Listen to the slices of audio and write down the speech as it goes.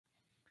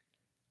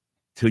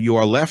To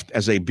your left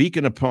as a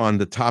beacon upon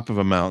the top of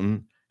a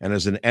mountain and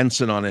as an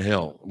ensign on a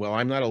hill. Well,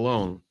 I'm not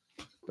alone,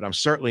 but I'm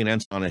certainly an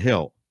ensign on a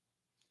hill.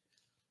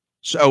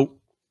 So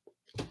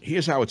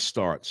here's how it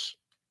starts.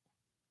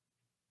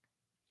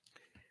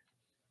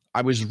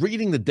 I was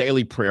reading the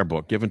daily prayer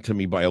book given to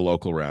me by a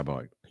local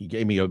rabbi. He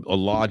gave me a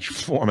large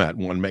format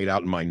one made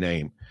out in my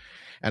name.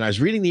 And I was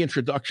reading the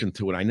introduction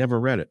to it. I never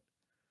read it.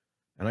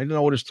 And I didn't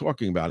know what it's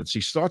talking about. He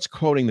starts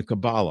quoting the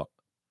Kabbalah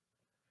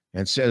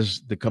and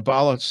says, the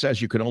Kabbalah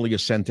says you can only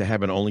ascend to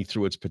heaven only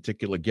through its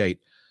particular gate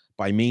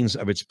by means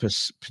of its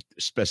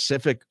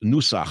specific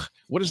nusach.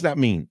 What does that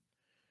mean?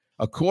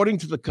 According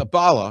to the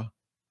Kabbalah,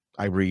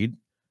 I read,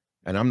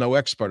 and I'm no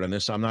expert on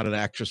this. I'm not an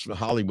actress from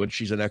Hollywood.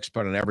 She's an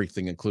expert on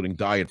everything, including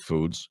diet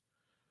foods.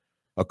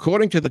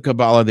 According to the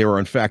Kabbalah, there are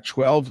in fact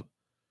 12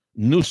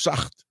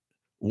 nusach,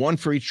 one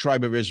for each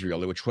tribe of Israel.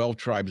 There were 12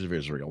 tribes of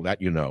Israel,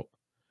 that you know,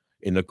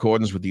 in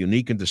accordance with the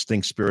unique and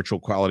distinct spiritual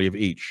quality of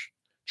each.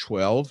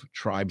 12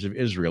 tribes of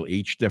Israel,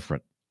 each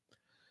different.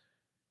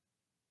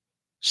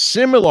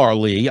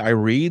 Similarly, I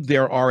read,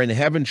 there are in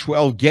heaven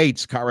 12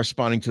 gates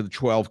corresponding to the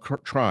 12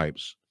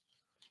 tribes.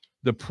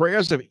 The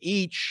prayers of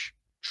each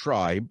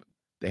tribe,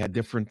 they had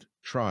different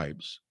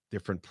tribes,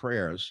 different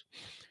prayers,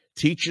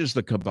 teaches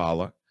the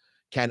Kabbalah,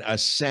 can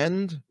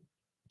ascend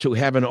to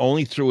heaven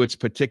only through its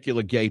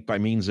particular gate by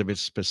means of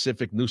its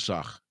specific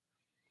nusach.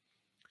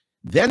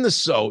 Then the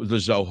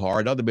Zohar,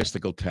 another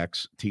mystical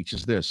text,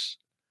 teaches this.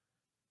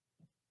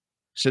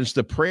 Since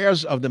the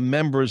prayers of the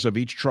members of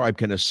each tribe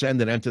can ascend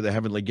and enter the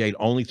heavenly gate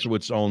only through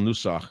its own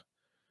nusach,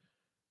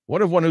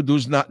 what if one who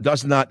does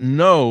not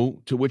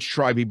know to which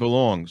tribe he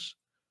belongs?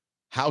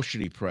 How should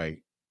he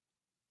pray?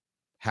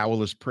 How will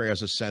his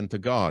prayers ascend to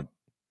God?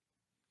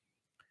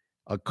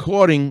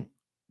 According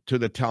to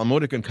the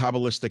Talmudic and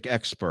Kabbalistic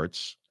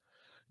experts,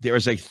 there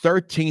is a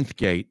 13th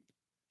gate,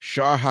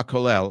 Shar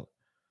HaKolel,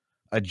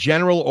 a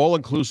general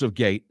all-inclusive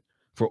gate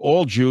for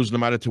all Jews, no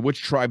matter to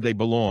which tribe they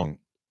belong.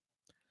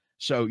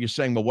 So you're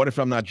saying, well, what if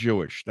I'm not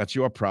Jewish? That's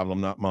your problem,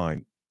 not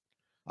mine.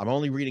 I'm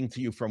only reading to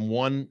you from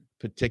one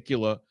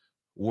particular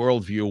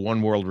worldview,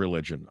 one world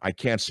religion. I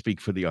can't speak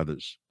for the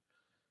others.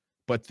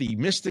 But the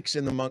mystics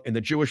in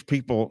the Jewish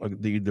people,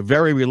 the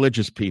very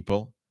religious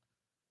people,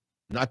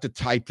 not the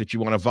type that you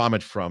want to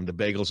vomit from, the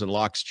bagels and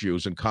lox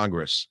Jews in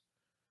Congress,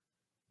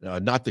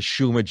 not the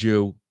Schumer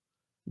Jew.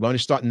 You want to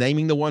start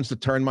naming the ones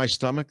that turn my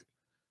stomach?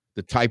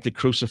 The type that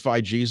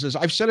crucified Jesus?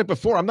 I've said it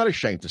before. I'm not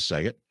ashamed to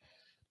say it.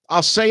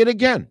 I'll say it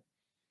again.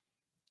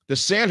 The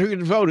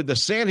Sanhedrin voted. The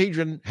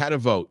Sanhedrin had a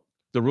vote.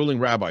 The ruling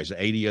rabbis,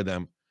 80 of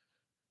them.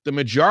 The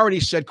majority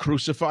said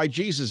crucify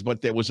Jesus,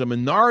 but there was a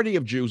minority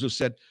of Jews who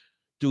said,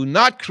 do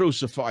not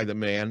crucify the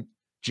man,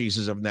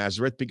 Jesus of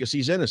Nazareth, because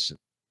he's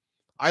innocent.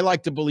 I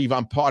like to believe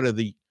I'm part of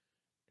the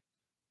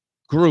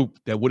group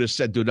that would have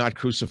said, do not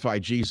crucify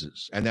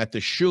Jesus, and that the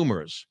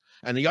Schumers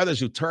and the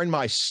others who turned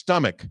my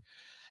stomach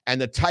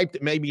and the type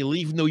that made me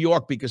leave New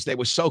York because they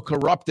were so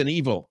corrupt and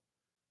evil,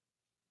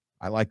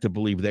 I like to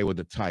believe they were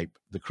the type,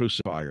 the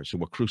crucifiers,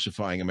 who are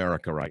crucifying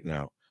America right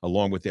now,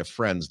 along with their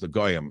friends, the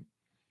Goyim.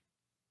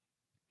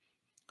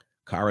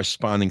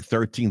 Corresponding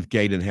 13th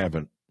gate in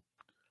heaven,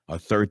 a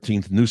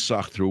 13th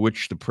nusach through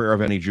which the prayer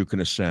of any Jew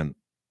can ascend.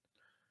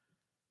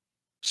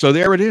 So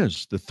there it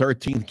is, the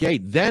 13th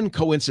gate. Then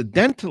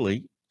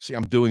coincidentally, see,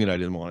 I'm doing it. I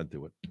didn't want to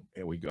do it.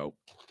 Here we go.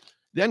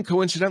 Then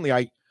coincidentally,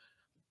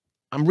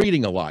 I'm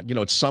reading a lot. You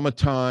know, it's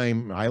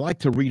summertime. I like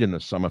to read in the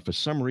summer for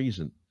some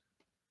reason.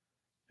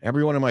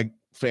 Everyone in my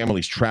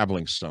family's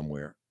traveling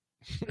somewhere.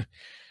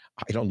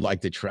 I don't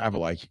like to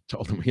travel. I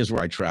told them, here's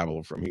where I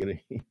travel from here to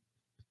here.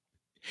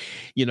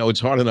 You know,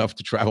 it's hard enough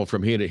to travel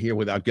from here to here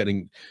without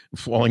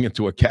falling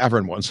into a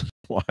cavern once in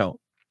a while.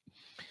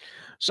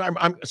 So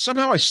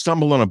somehow I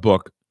stumbled on a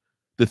book,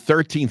 The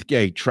 13th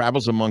Gate,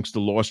 Travels Amongst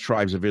the Lost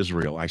Tribes of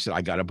Israel. I said,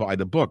 I got to buy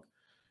the book.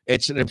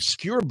 It's an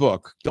obscure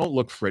book. Don't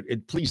look for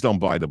it. Please don't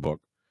buy the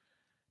book.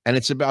 And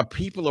it's about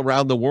people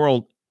around the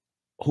world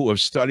who have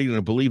studied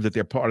and believe that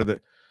they're part of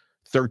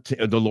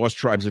the Lost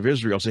Tribes of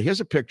Israel. So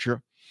here's a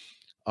picture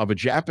of a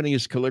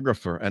Japanese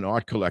calligrapher and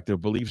art collector who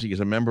believes he is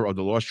a member of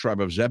the lost tribe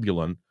of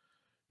Zebulun,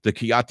 the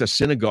Kyoto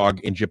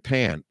Synagogue in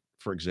Japan,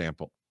 for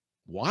example.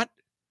 What?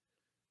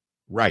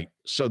 Right.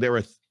 So there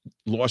are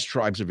lost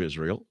tribes of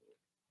Israel.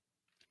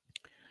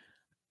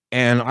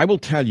 And I will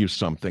tell you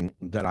something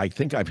that I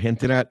think I've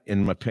hinted at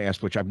in my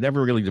past, which I've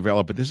never really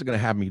developed, but this is going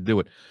to have me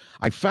do it.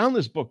 I found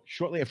this book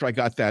shortly after I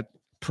got that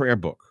prayer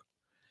book,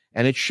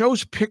 and it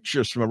shows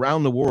pictures from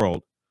around the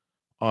world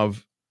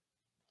of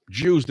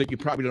Jews that you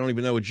probably don't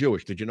even know are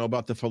Jewish. Did you know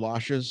about the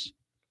Falashas?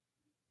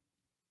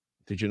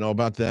 Did you know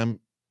about them?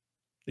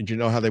 Did you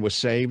know how they were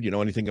saved? You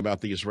know anything about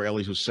the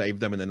Israelis who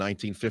saved them in the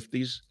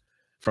 1950s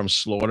from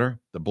slaughter,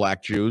 the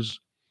black Jews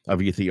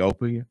of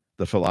Ethiopia,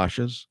 the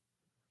Falashas?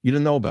 You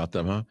didn't know about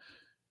them, huh?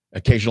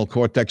 Occasional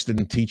Cortex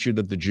didn't teach you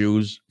that the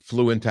Jews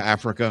flew into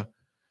Africa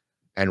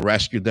and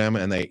rescued them,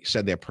 and they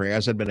said their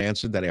prayers had been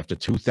answered, that after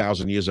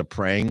 2,000 years of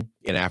praying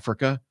in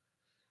Africa,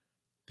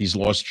 these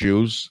lost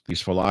Jews,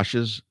 these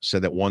Falashas,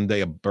 said that one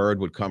day a bird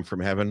would come from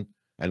heaven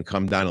and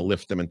come down and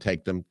lift them and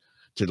take them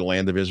to the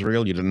land of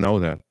Israel? You didn't know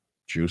that.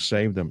 Jews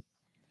saved them.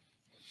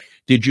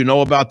 Did you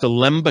know about the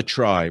Lemba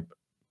tribe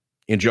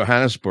in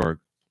Johannesburg,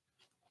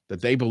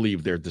 that they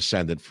believe they're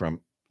descended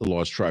from the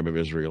lost tribe of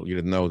Israel? You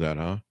didn't know that,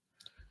 huh?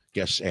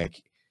 Guess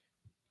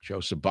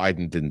Joseph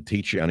Biden didn't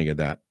teach you any of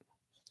that.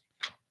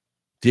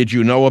 Did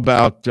you know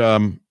about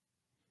a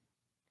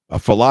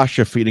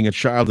Falasha feeding a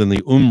child in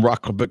the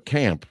Raqaba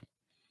camp?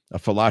 A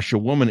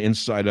Falasha woman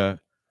inside a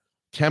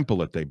temple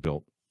that they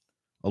built.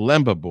 A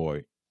Lemba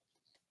boy.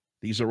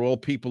 These are all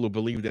people who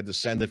believe they're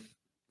descended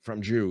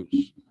from Jews.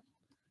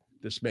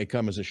 This may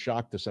come as a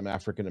shock to some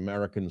African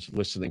Americans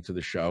listening to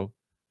the show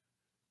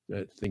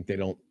that think they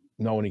don't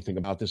know anything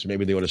about this.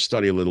 Maybe they ought to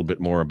study a little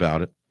bit more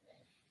about it.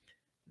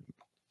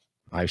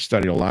 I've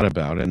studied a lot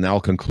about it, and now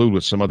I'll conclude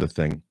with some other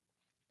thing,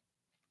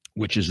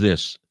 which is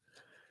this.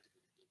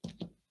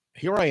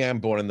 Here I am,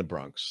 born in the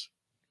Bronx,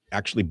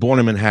 actually born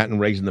in Manhattan,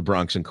 raised in the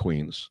Bronx and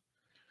Queens.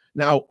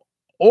 Now,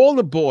 all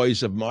the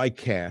boys of my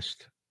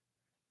caste,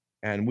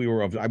 and we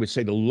were of, I would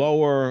say, the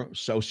lower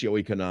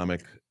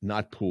socioeconomic,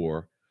 not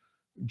poor,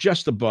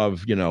 just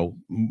above,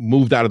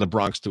 moved out of the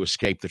Bronx to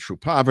escape the true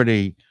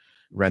poverty,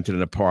 rented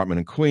an apartment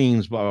in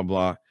Queens, blah, blah,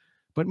 blah.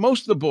 But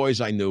most of the boys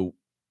I knew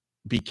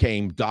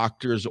became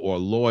doctors or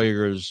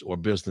lawyers or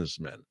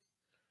businessmen.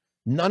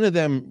 None of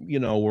them,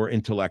 were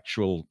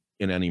intellectual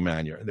in any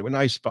manner. They were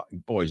nice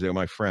boys. They were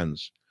my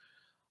friends.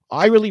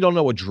 I really don't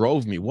know what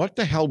drove me. What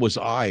the hell was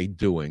I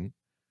doing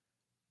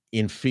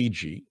in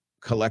Fiji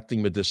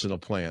collecting medicinal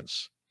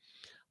plants?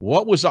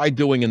 What was I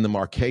doing in the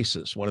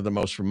Marquesas, one of the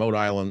most remote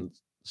island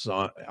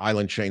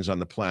chains on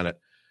the planet,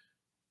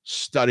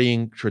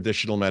 studying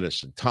traditional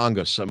medicine?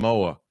 Tonga,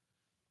 Samoa.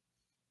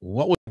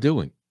 What was I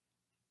doing?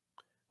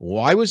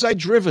 Why was I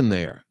driven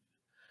there?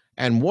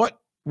 And what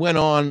went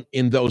on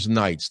in those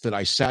nights that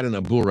I sat in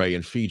a bure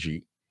in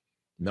Fiji?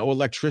 No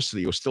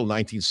electricity. It was still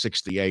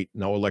 1968.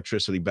 No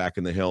electricity back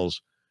in the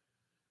hills.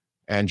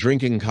 And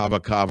drinking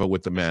kava kava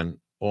with the men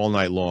all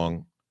night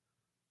long.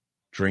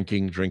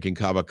 Drinking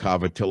kava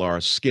kava till our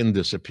skin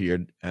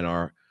disappeared and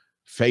our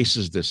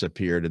faces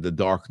disappeared in the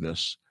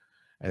darkness.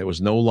 And there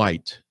was no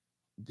light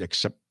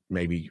except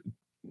maybe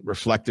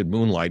reflected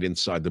moonlight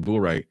inside the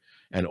bure.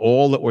 And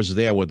all that was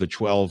there were the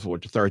 12 or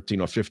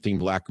 13 or 15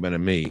 black men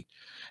and me.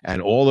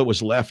 And all that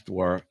was left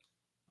were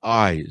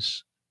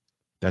eyes.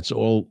 That's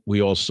all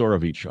we all saw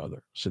of each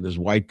other. So this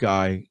white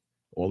guy,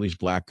 all these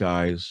black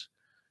guys,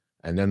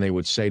 and then they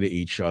would say to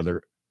each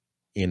other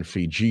in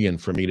Fijian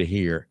for me to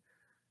hear,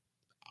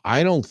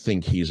 I don't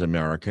think he's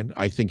American.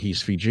 I think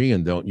he's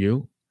Fijian, don't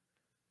you?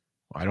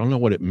 I don't know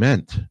what it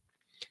meant.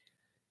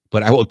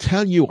 But I will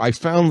tell you, I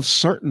found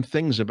certain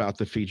things about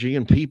the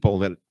Fijian people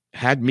that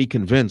had me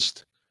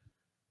convinced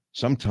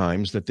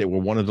sometimes that they were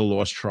one of the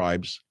lost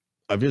tribes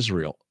of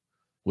Israel,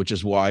 which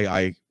is why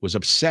I was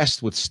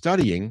obsessed with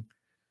studying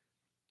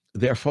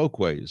their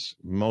folkways,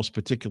 most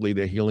particularly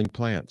their healing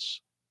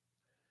plants.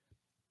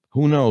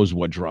 Who knows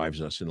what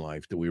drives us in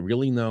life? Do we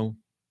really know?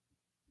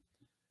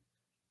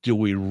 Do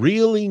we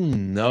really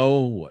know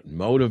what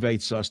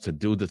motivates us to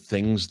do the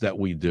things that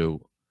we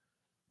do?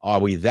 Are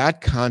we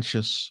that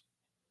conscious?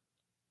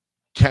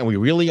 Can we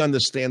really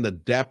understand the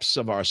depths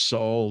of our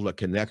soul, the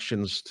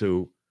connections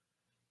to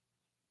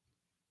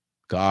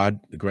God,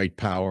 the great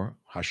power,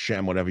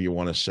 Hashem, whatever you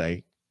want to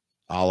say,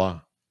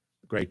 Allah,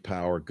 great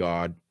power,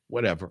 God,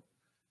 whatever.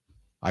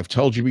 I've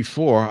told you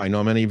before, I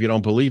know many of you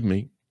don't believe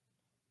me.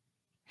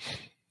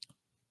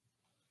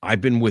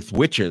 I've been with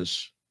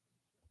witches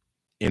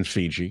in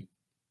Fiji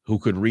who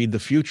could read the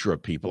future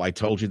of people. I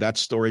told you that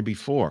story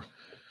before.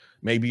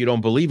 Maybe you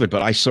don't believe it,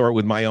 but I saw it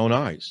with my own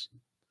eyes.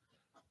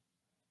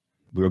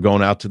 We were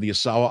going out to the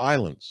Asawa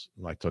Islands.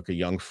 And I took a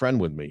young friend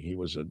with me. He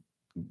was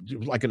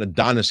like an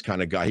Adonis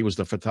kind of guy. He was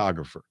the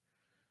photographer.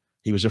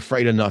 He was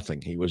afraid of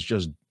nothing. He was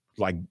just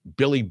like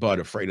Billy Budd,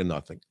 afraid of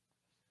nothing.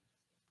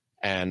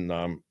 And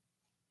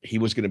he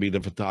was going to be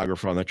the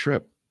photographer on the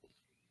trip.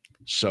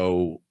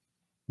 So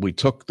we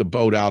took the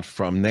boat out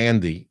from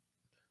Nandi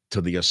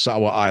to the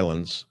Asawa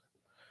Islands,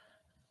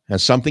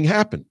 and something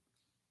happened.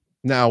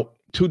 Now,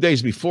 2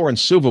 days before in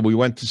Suva, we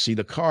went to see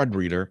the card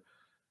reader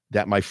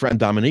that my friend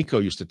Dominico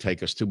used to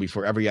take us to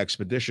before every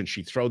expedition.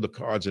 She'd throw the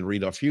cards and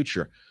read our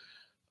future.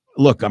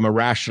 Look, I'm a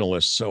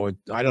rationalist, so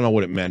I don't know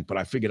what it meant, but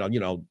I figured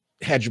I'll,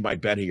 hedge my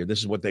bet here. This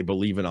is what they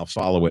believe in. I'll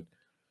follow it.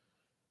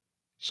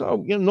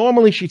 So,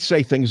 normally she'd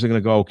say things are going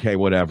to go okay,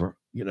 whatever,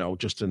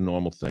 just a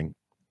normal thing.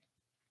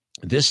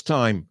 This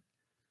time,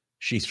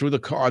 she threw the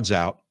cards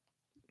out,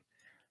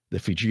 the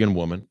Fijian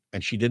woman,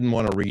 and she didn't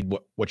want to read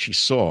what she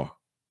saw.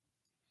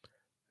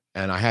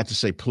 And I had to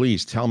say,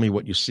 please tell me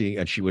what you see.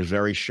 And she was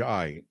very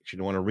shy. She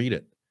didn't want to read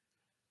it.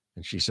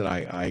 And she said,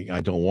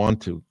 I don't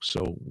want to.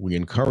 So we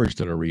encouraged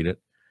her to read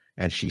it.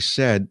 And she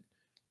said,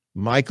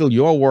 Michael,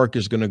 your work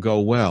is going to go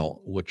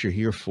well, what you're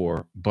here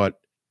for, but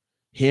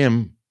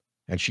him,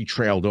 and she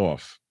trailed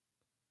off.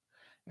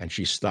 And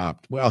she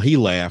stopped. Well, he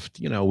laughed.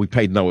 We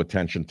paid no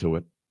attention to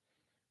it.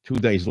 2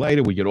 days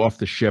later, we get off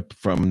the ship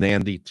from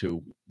Nandi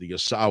to the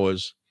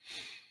Asawas.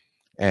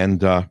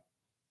 And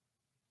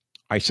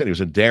I said he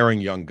was a daring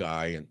young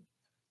guy. And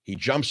He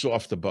jumps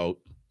off the boat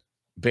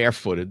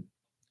barefooted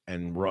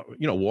and,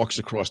 walks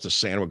across the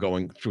sand. We're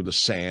going through the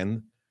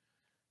sand,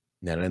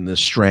 then in the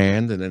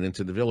Strand, and then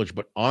into the village.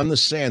 But on the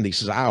sand, he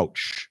says,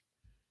 ouch.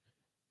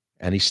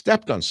 And he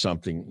stepped on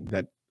something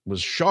that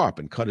was sharp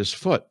and cut his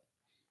foot.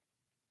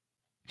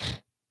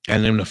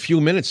 And in a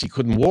few minutes, he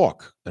couldn't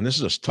walk. And this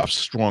is a tough,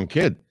 strong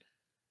kid.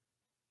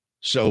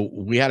 So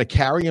we had to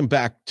carry him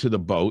back to the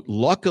boat.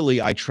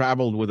 Luckily, I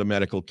traveled with a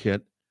medical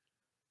kit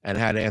and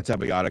had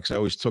antibiotics. I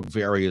always took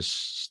various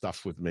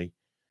stuff with me.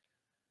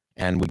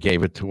 And we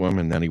gave it to him,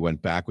 and then he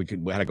went back. We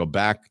had to go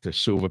back to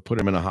Suva, put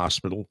him in a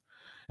hospital,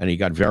 and he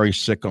got very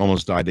sick,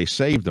 almost died. They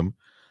saved him.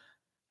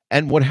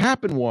 And what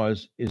happened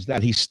is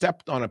that he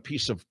stepped on a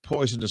piece of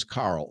poisonous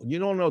coral. You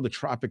don't know the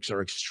tropics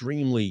are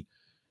extremely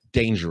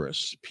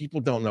dangerous.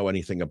 People don't know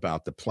anything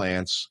about the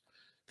plants,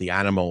 the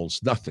animals,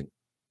 nothing.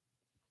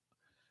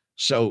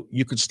 So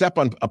you could step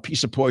on a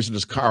piece of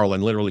poisonous coral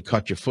and literally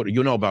cut your foot.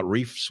 You know about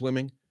reef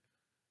swimming?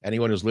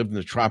 Anyone who's lived in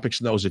the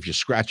tropics knows if you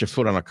scratch your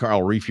foot on a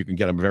coral reef, you can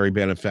get a very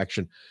bad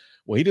infection.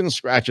 Well, he didn't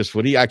scratch his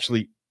foot. He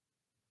actually,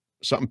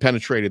 something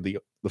penetrated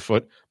the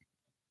foot.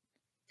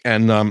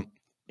 And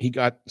he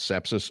got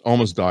sepsis,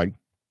 almost died.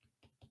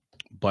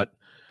 But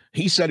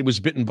he said he was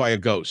bitten by a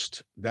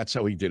ghost. That's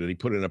how he did it. He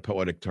put it in a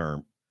poetic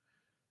term.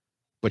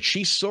 But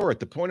she saw it.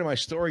 The point of my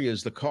story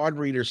is the card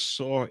reader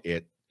saw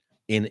it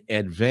in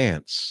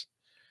advance.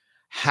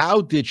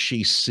 How did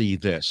she see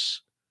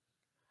this?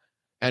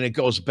 And it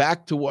goes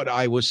back to what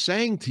I was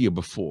saying to you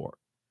before.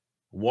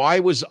 Why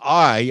was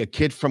I, a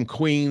kid from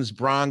Queens,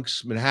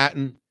 Bronx,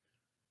 Manhattan,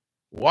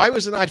 why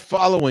was I not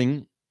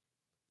following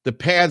the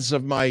paths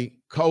of my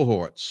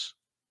cohorts?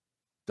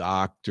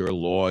 Doctor,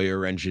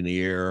 lawyer,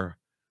 engineer,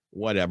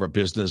 whatever,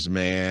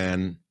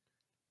 businessman,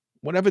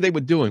 whatever they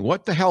were doing.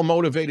 What the hell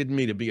motivated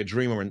me to be a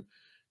dreamer and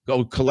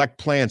go collect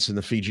plants in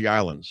the Fiji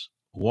Islands?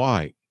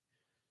 Why?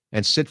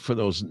 And sit for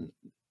those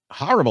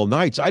horrible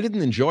nights. I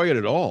didn't enjoy it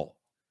at all.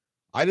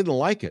 I didn't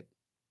like it.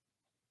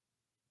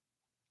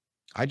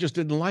 I just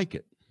didn't like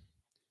it.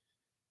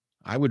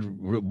 I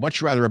would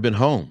much rather have been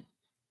home.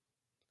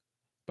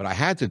 But I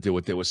had to do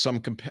it. There was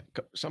something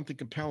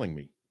compelling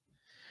me.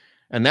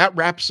 And that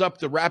wraps up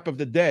the wrap of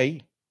the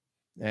day.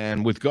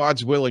 And with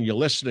God's will and your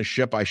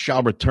listenership, I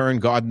shall return,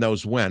 God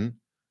knows when.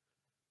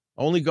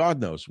 Only God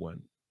knows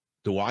when.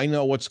 Do I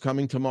know what's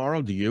coming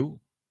tomorrow? Do you?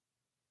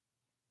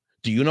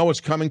 Do you know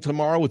what's coming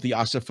tomorrow with the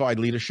ossified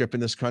leadership in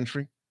this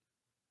country?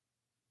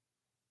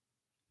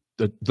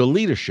 The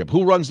leadership.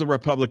 Who runs the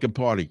Republican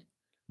Party?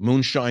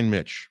 Moonshine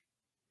Mitch.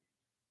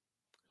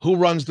 Who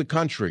runs the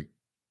country?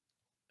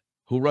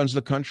 Who runs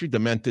the country?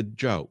 Demented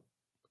Joe.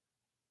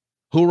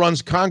 Who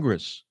runs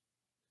Congress?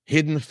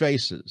 Hidden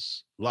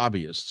faces,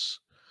 lobbyists.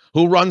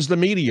 Who runs the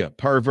media?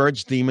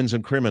 Perverts, demons,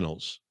 and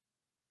criminals.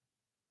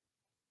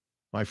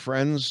 My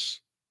friends,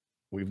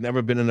 we've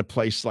never been in a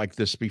place like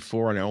this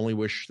before, and I only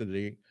wish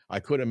that I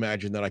could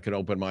imagine that I could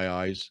open my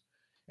eyes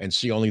and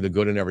see only the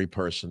good in every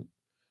person,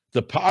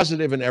 the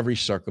positive in every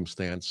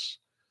circumstance,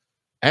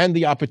 and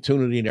the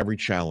opportunity in every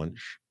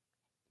challenge.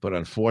 But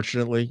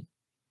unfortunately,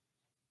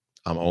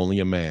 I'm only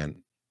a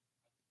man.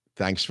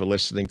 Thanks for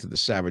listening to the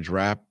Savage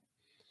Rap.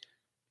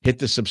 Hit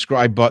the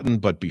subscribe button,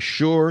 but be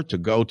sure to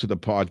go to the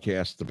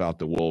podcast about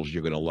the Wolves.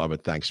 You're going to love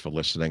it. Thanks for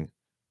listening.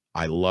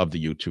 I love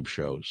the YouTube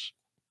shows.